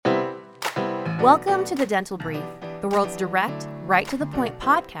Welcome to the Dental Brief, the world's direct, right-to-the-point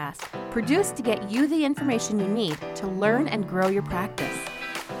podcast produced to get you the information you need to learn and grow your practice.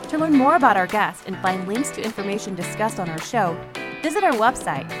 To learn more about our guests and find links to information discussed on our show, visit our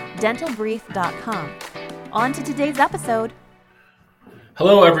website, dentalbrief.com. On to today's episode.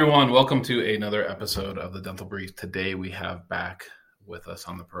 Hello, everyone. Welcome to another episode of the Dental Brief. Today we have back with us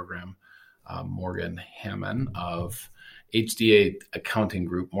on the program Morgan Hamon of HDA Accounting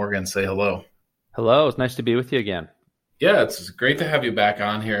Group. Morgan, say hello. Hello. It's nice to be with you again. Yeah, it's great to have you back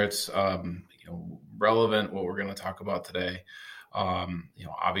on here. It's relevant what we're going to talk about today.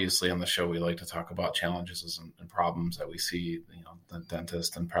 Obviously on the show we like to talk about challenges and problems that we see, the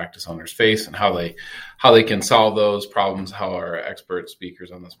dentist and practice owners face, and how they can solve those problems, how our expert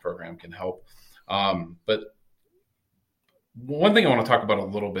speakers on this program can help. But one thing I want to talk about a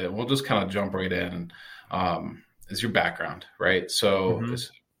little bit, we'll just kind of jump right in, is your background, right? So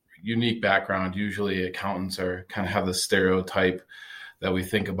this unique background, usually accountants kind of have this stereotype that we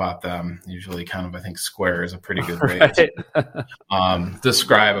think about them. Usually kind of, I think square is a pretty good way to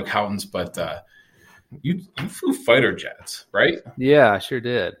describe accountants, but you flew fighter jets, right? Yeah, I sure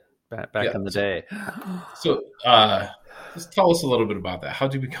did back in the day. So just tell us a little bit about that. How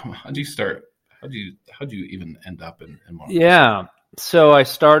did you start? How do you even end up in one? Yeah. So I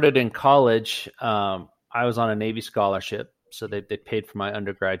started in college. I was on a Navy scholarship. So they paid for my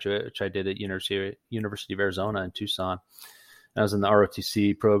undergraduate, which I did at University of Arizona in Tucson. I was in the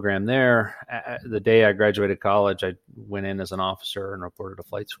ROTC program there. The day I graduated college, I went in as an officer and reported to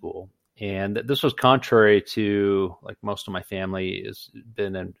flight school. And this was contrary to, like, most of my family has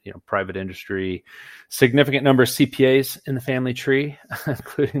been in private industry, significant number of CPAs in the family tree,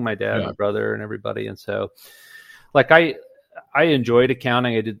 including my dad, my brother, and everybody. And so, like, I enjoyed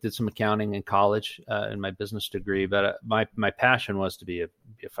accounting. I did some accounting in college in my business degree, but my passion was to be a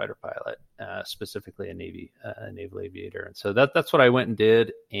fighter pilot, specifically a naval aviator. And so that's what I went and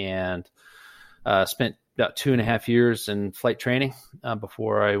did, and spent about 2.5 years in flight training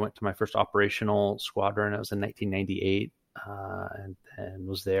before I went to my first operational squadron. It was in 1998, and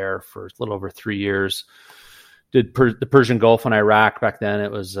was there for a little over 3 years. Did the Persian Gulf and Iraq. Back then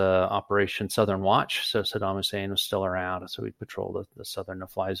it was Operation Southern Watch. So Saddam Hussein was still around. So we'd patrol the southern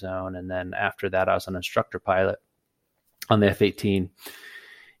no-fly zone. And then after that, I was an instructor pilot on the F-18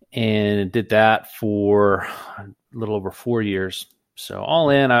 and did that for a little over 4 years. So all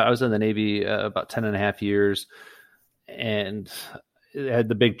in, I was in the Navy about 10.5 years, and had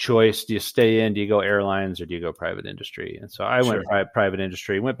the big choice: do you stay in, do you go airlines, or do you go private industry? And so I went private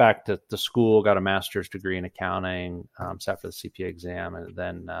industry, went back to school, got a master's degree in accounting, sat for the CPA exam. And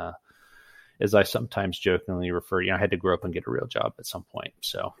then, as I sometimes jokingly refer, I had to grow up and get a real job at some point.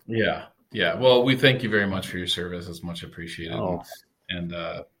 So, yeah. Well, we thank you very much for your service. It's much appreciated. And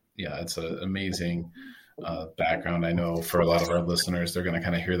it's an amazing background. I know for a lot of our listeners, they're going to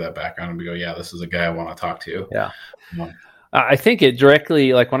kind of hear that background and be go, yeah, this is a guy I want to talk to. Yeah. I think it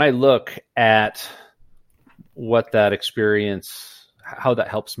directly, like when I look at what that experience, how that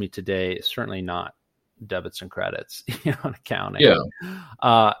helps me today, is certainly not debits and credits, in accounting.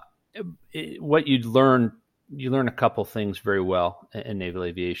 Yeah. What you learn a couple things very well in naval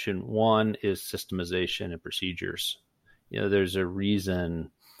aviation. One is systemization and procedures. There's a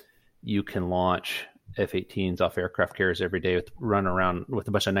reason you can launch F-18s off aircraft carriers every day, run around with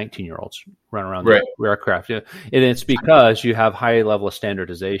a bunch of 19-year-olds run around the aircraft. And it's because you have high level of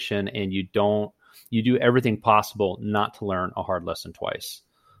standardization, and you do everything possible not to learn a hard lesson twice,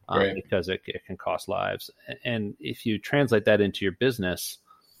 because it can cost lives. And if you translate that into your business,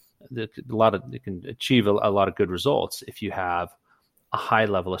 it can achieve a lot of good results if you have a high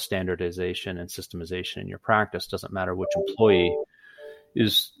level of standardization and systemization in your practice. Doesn't matter which employee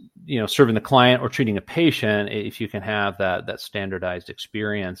is serving the client or treating a patient. If you can have that standardized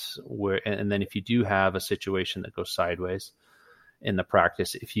experience, and then if you do have a situation that goes sideways in the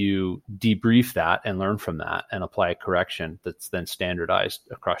practice, if you debrief that and learn from that and apply a correction that's then standardized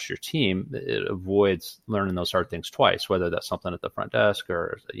across your team, it avoids learning those hard things twice, whether that's something at the front desk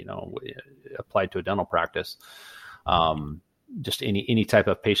or applied to a dental practice. Just any type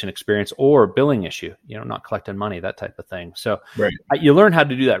of patient experience or billing issue, not collecting money, that type of thing. So you learn how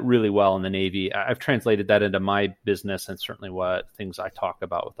to do that really well in the Navy. I've translated that into my business, and certainly what things I talk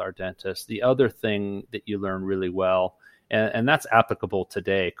about with our dentists. The other thing that you learn really well, and that's applicable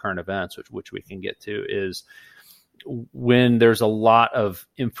today, current events, which we can get to, is when there's a lot of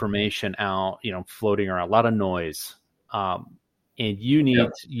information out, floating around, a lot of noise, and you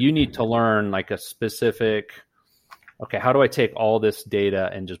need to learn like a specific okay, how do I take all this data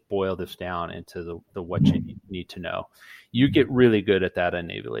and just boil this down into the what you need to know? You get really good at that in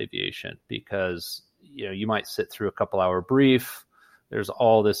naval aviation because, you might sit through a couple-hour brief. There's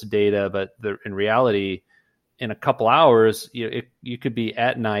all this data, but in reality, in a couple hours, you could be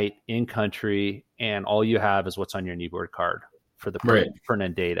at night in country, and all you have is what's on your kneeboard card for the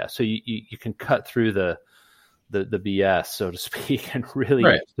front-end data. So you can cut through the BS, so to speak, and really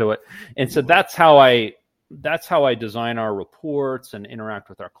get to it. And so that's how I design our reports and interact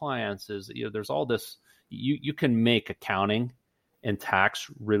with our clients. Is there's all this. You can make accounting and tax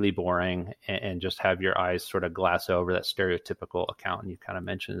really boring and just have your eyes sort of glass over that stereotypical accountant you kind of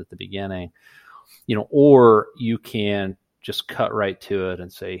mentioned at the beginning, or you can just cut right to it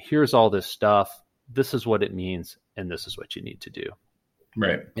and say, here's all this stuff. This is what it means. And this is what you need to do.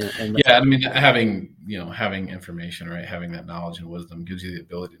 Right. Yeah. I mean, having information, right. Having that knowledge and wisdom gives you the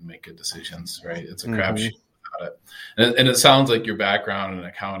ability to make good decisions, right. It's a crapshoot about it. And it sounds like your background in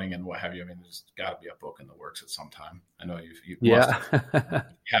accounting and what have you. I mean, there's got to be a book in the works at some time. I know you must have it.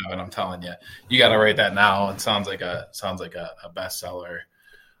 I'm telling you, you got to write that now. It sounds like a bestseller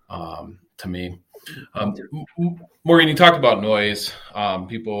to me. Morgan, you talked about noise.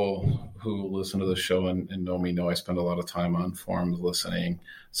 People who listen to the show and know me know I spend a lot of time on forums listening,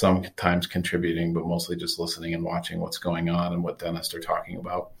 sometimes contributing, but mostly just listening and watching what's going on and what dentists are talking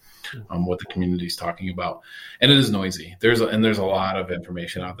about, what the community is talking about. And it is noisy. There's a lot of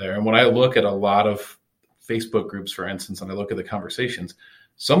information out there. And when I look at a lot of Facebook groups, for instance, and I look at the conversations,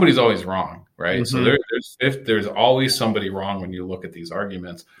 somebody's always wrong, right? So there's always somebody wrong when you look at these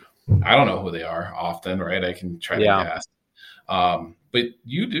arguments. I don't know who they are often, right? I can try to guess. But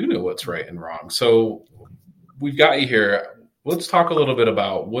you do know what's right and wrong. So we've got you here. Let's talk a little bit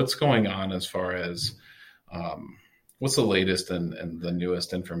about what's going on as far as what's the latest and the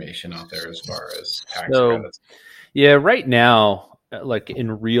newest information out there as far as tax credits. Yeah, right now, like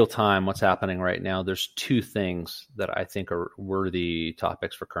in real time, what's happening right now, there's two things that I think are worthy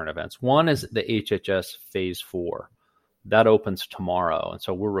topics for current events. One is the HHS Phase 4. That opens tomorrow. And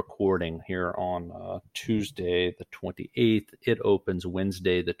so we're recording here on Tuesday, the 28th. It opens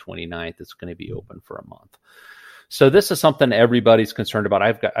Wednesday, the 29th. It's going to be open for a month. So this is something everybody's concerned about.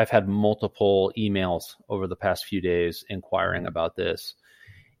 I've had multiple emails over the past few days inquiring about this.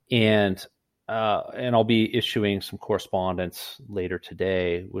 And I'll be issuing some correspondence later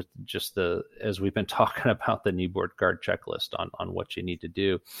today with just as we've been talking about the kneeboard guard checklist on what you need to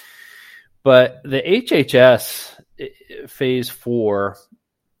do. But the HHS Phase 4,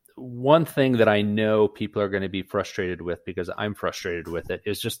 one thing that I know people are going to be frustrated with, because I'm frustrated with it,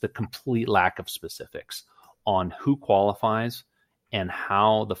 is just the complete lack of specifics on who qualifies and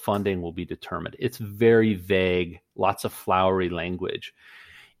how the funding will be determined. It's very vague, lots of flowery language.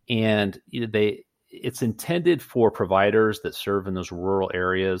 And it's intended for providers that serve in those rural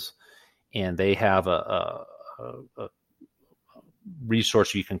areas, and they have a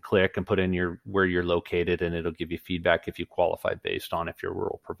resource you can click and put in where you're located, and it'll give you feedback if you qualify based on if you're a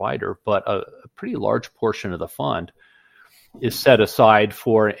rural provider. But a pretty large portion of the fund is set aside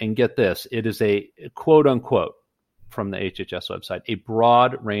for, and get this, it is a quote unquote from the HHS website, a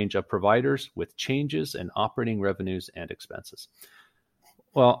broad range of providers with changes in operating revenues and expenses.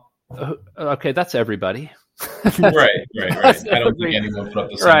 Well, okay, that's everybody. Right. I don't think anyone put up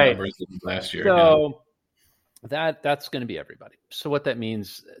the same numbers as last year. So that's going to be everybody. So what that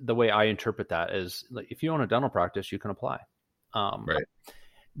means, the way I interpret that is, like, if you own a dental practice, you can apply.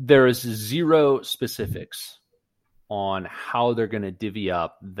 There is zero specifics on how they're going to divvy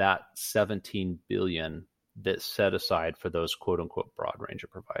up that $17 billion that's set aside for those quote unquote broad range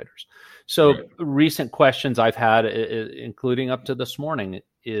of providers. So recent questions I've had, including up to this morning,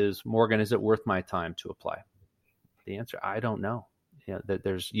 is, Morgan, is it worth my time to apply? The answer, I don't know.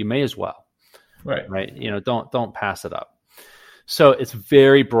 You may as well. Right. Don't pass it up. So it's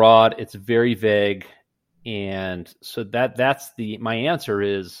very broad. It's very vague. And so that's my answer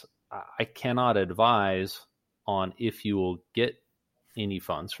is, I cannot advise on if you will get any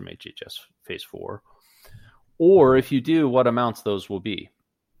funds from HHS Phase 4, or if you do, what amounts those will be,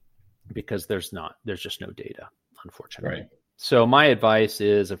 because there's just no data, unfortunately. Right. So my advice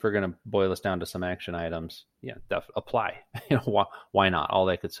is, if we're going to boil this down to some action items, apply. Why not? All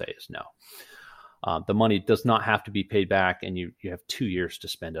they could say is no. The money does not have to be paid back, and you have 2 years to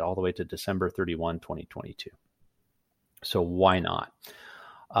spend it, all the way to December 31, 2022. So why not?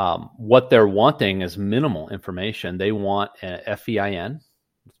 What they're wanting is minimal information. They want a FEIN.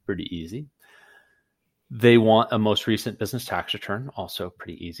 It's pretty easy. They want a most recent business tax return, also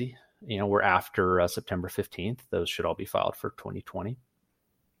pretty easy. We're after September 15th. Those should all be filed for 2020.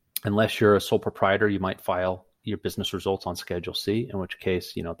 Unless you're a sole proprietor, you might file your business results on Schedule C, in which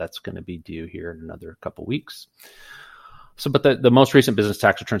case, that's going to be due here in another couple weeks. But the most recent business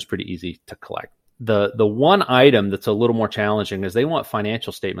tax return is pretty easy to collect. The one item that's a little more challenging is they want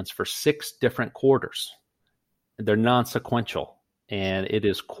financial statements for 6 different quarters. They're non-sequential, and it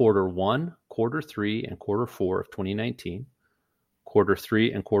is quarter 1, quarter 3, and quarter 4 of 2019, quarter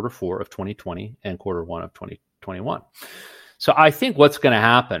 3 and quarter 4 of 2020, and quarter 1 of 2021. So I think what's going to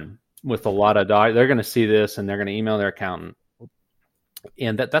happen with a lot of they're going to see this and they're going to email their accountant,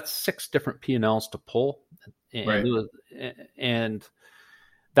 and that's 6 different P&Ls to pull, and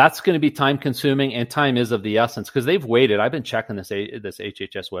that's going to be time consuming, and time is of the essence because they've waited. I've been checking this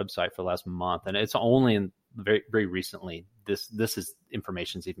HHS website for the last month, and it's only very, very recently this is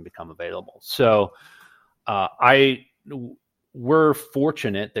information's even become available. So we're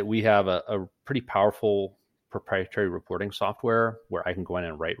fortunate that we have a pretty powerful proprietary reporting software where I can go in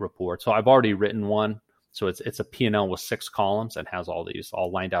and write reports. So I've already written one. So it's a P&L with 6 columns and has all these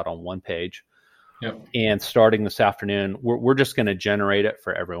all lined out on one page. Yep. And starting this afternoon, we're just going to generate it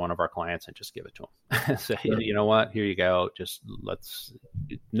for every one of our clients and just give it to them. Say, you know what, here you go. Just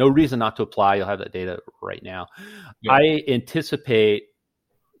no reason not to apply. You'll have that data right now. Yep. I anticipate,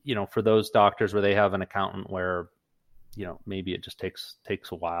 for those doctors where they have an accountant where, maybe it just takes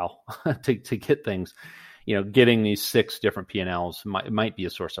a while to get things, getting these 6 different P&Ls might be a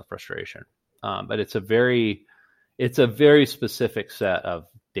source of frustration. But it's a very specific set of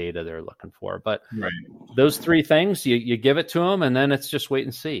data they're looking for. But those 3 things, you give it to them, and then it's just wait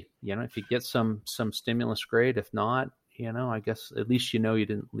and see. If you get some stimulus, great. If not, I guess at least you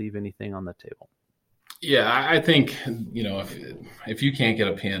didn't leave anything on the table. Yeah, I think, if you can't get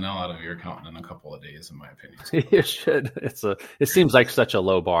a P&L out of your accountant in a couple of days, in my opinion. You should. It seems like such a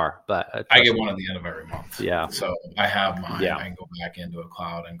low bar, but I get one at the end of every month. Yeah. So I have mine. Yeah. I can go back into a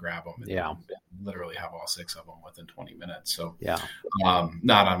cloud and grab them and literally have all 6 of them within 20 minutes. So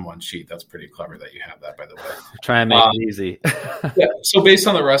not on one sheet. That's pretty clever that you have that, by the way. Try and make it easy. Yeah. So based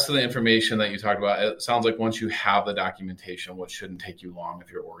on the rest of the information that you talked about, it sounds like once you have the documentation, which shouldn't take you long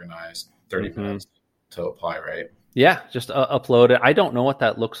if you're organized, 30 minutes to apply, right? Yeah, just upload it. I don't know what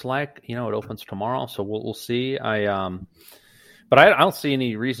that looks like. It opens tomorrow, so we'll see. But I don't see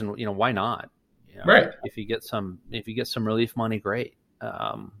any reason. Why not? Right. If you get some relief money, great.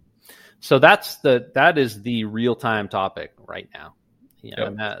 So that is the real time topic right now.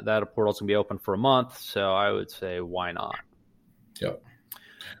 And that portal's gonna be open for a month. So I would say, why not? Yep.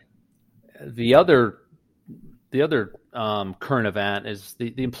 The other current event is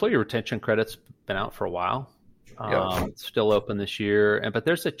the employee retention credit's been out for a while. It's still open this year, but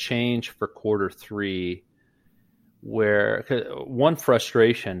there's a change for quarter 3 where one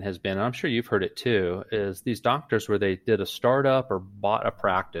frustration has been, and I'm sure you've heard it too, is these doctors where they did a startup or bought a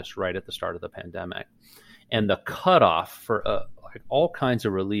practice right at the start of the pandemic, and the cutoff for all kinds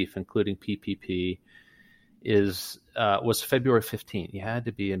of relief, including PPP, was February 15th. You had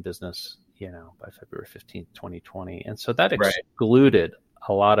to be in business by February 15th, 2020. And so that excluded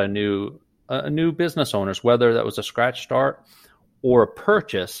a lot of new business owners, whether that was a scratch start or a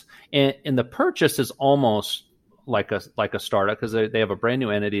purchase. And the purchase is almost like a startup because they have a brand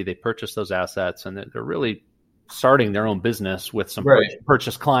new entity. They purchase those assets, and they're really starting their own business with some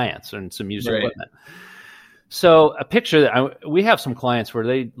purchase clients and some used equipment. So a picture that we have some clients where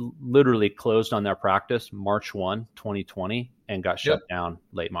they literally closed on their practice March 1, 2020 and got shut down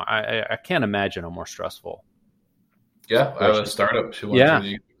late March. I can't imagine a more stressful. Yeah, I was a startup. She went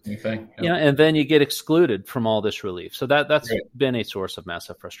through the thing. And then you get excluded from all this relief. So that's been a source of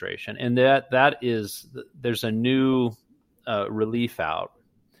massive frustration. And there's a new relief out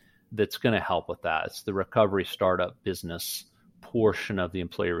that's going to help with that. It's the recovery startup business portion of the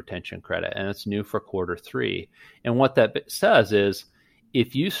employee retention credit, and it's new for quarter 3. And what that says is,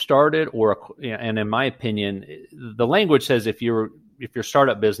 if you started and in my opinion, the language says if you're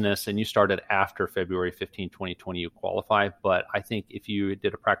startup business and you started after February 15, 2020, you qualify. But I think if you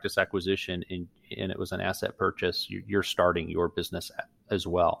did a practice acquisition and it was an asset purchase, you're starting your business as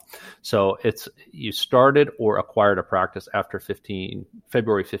well. So it's you started or acquired a practice after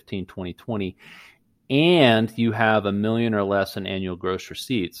February 15, 2020, and you have $1 million or less in annual gross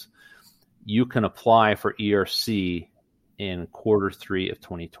receipts, you can apply for ERC in quarter 3 of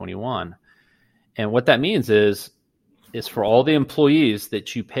 2021. And what that means is for all the employees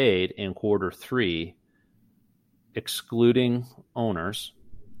that you paid in quarter 3, excluding owners,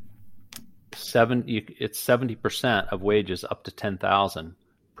 it's 70% of wages up to $10,000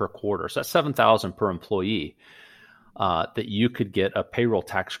 per quarter. So that's $7,000 per employee that you could get a payroll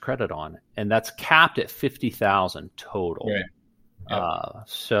tax credit on, and that's capped at $50,000 total. Right. Yep.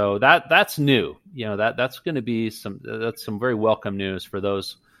 So that's new. That's going to be some very welcome news for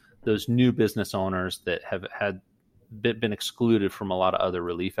those new business owners that have had been excluded from a lot of other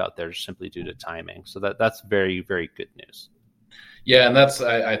relief out there simply due to timing. So that's very, very good news. Yeah, and that's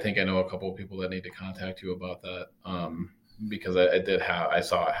I think I know a couple of people that need to contact you about that, because I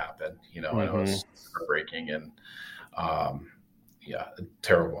saw it happen, and it was heartbreaking, and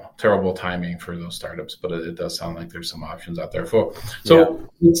terrible timing for those startups. But it does sound like there's some options out there. So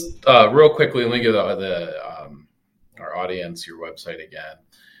real quickly, let me give our audience your website again.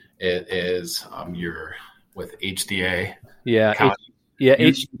 It is you're with HDA. Yeah,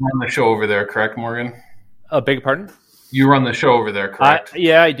 you run the show over there, correct, Morgan? Beg your pardon? You run the show over there, correct?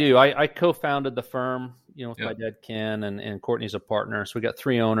 I do. I co-founded the firm, with my dad, Ken, and Courtney's a partner. So we got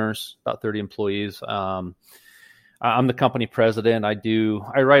 3 owners, about 30 employees. I'm the company president. I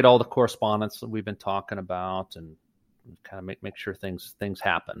write all the correspondence that we've been talking about and kind of make sure things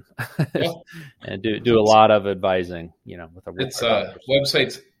happen, and do a lot of advising, with the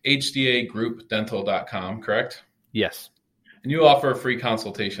website's hdagroupdental.com, correct? Yes. And you offer a free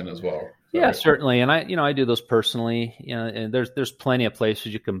consultation as well. Yeah, certainly. And I do those personally, and there's plenty of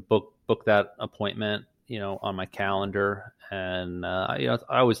places you can book that appointment, on my calendar. And, I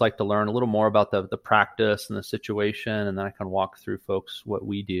always like to learn a little more about the practice and the situation. And then I can walk through folks what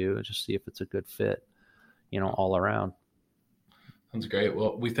we do and just see if it's a good fit, all around. That's great.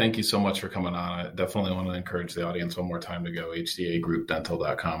 Well, we thank you so much for coming on. I definitely want to encourage the audience one more time to go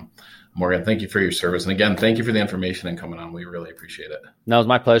hdagroupdental.com. Morgan, thank you for your service. And again, thank you for the information and coming on. We really appreciate it. No, it was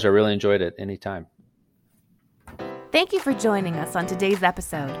my pleasure. I really enjoyed it. Anytime. Thank you for joining us on today's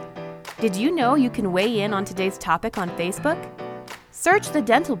episode. Did you know you can weigh in on today's topic on Facebook? Search The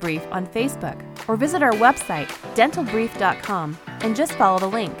Dental Brief on Facebook or visit our website, dentalbrief.com, and just follow the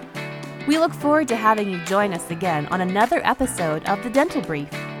link. We look forward to having you join us again on another episode of The Dental Brief.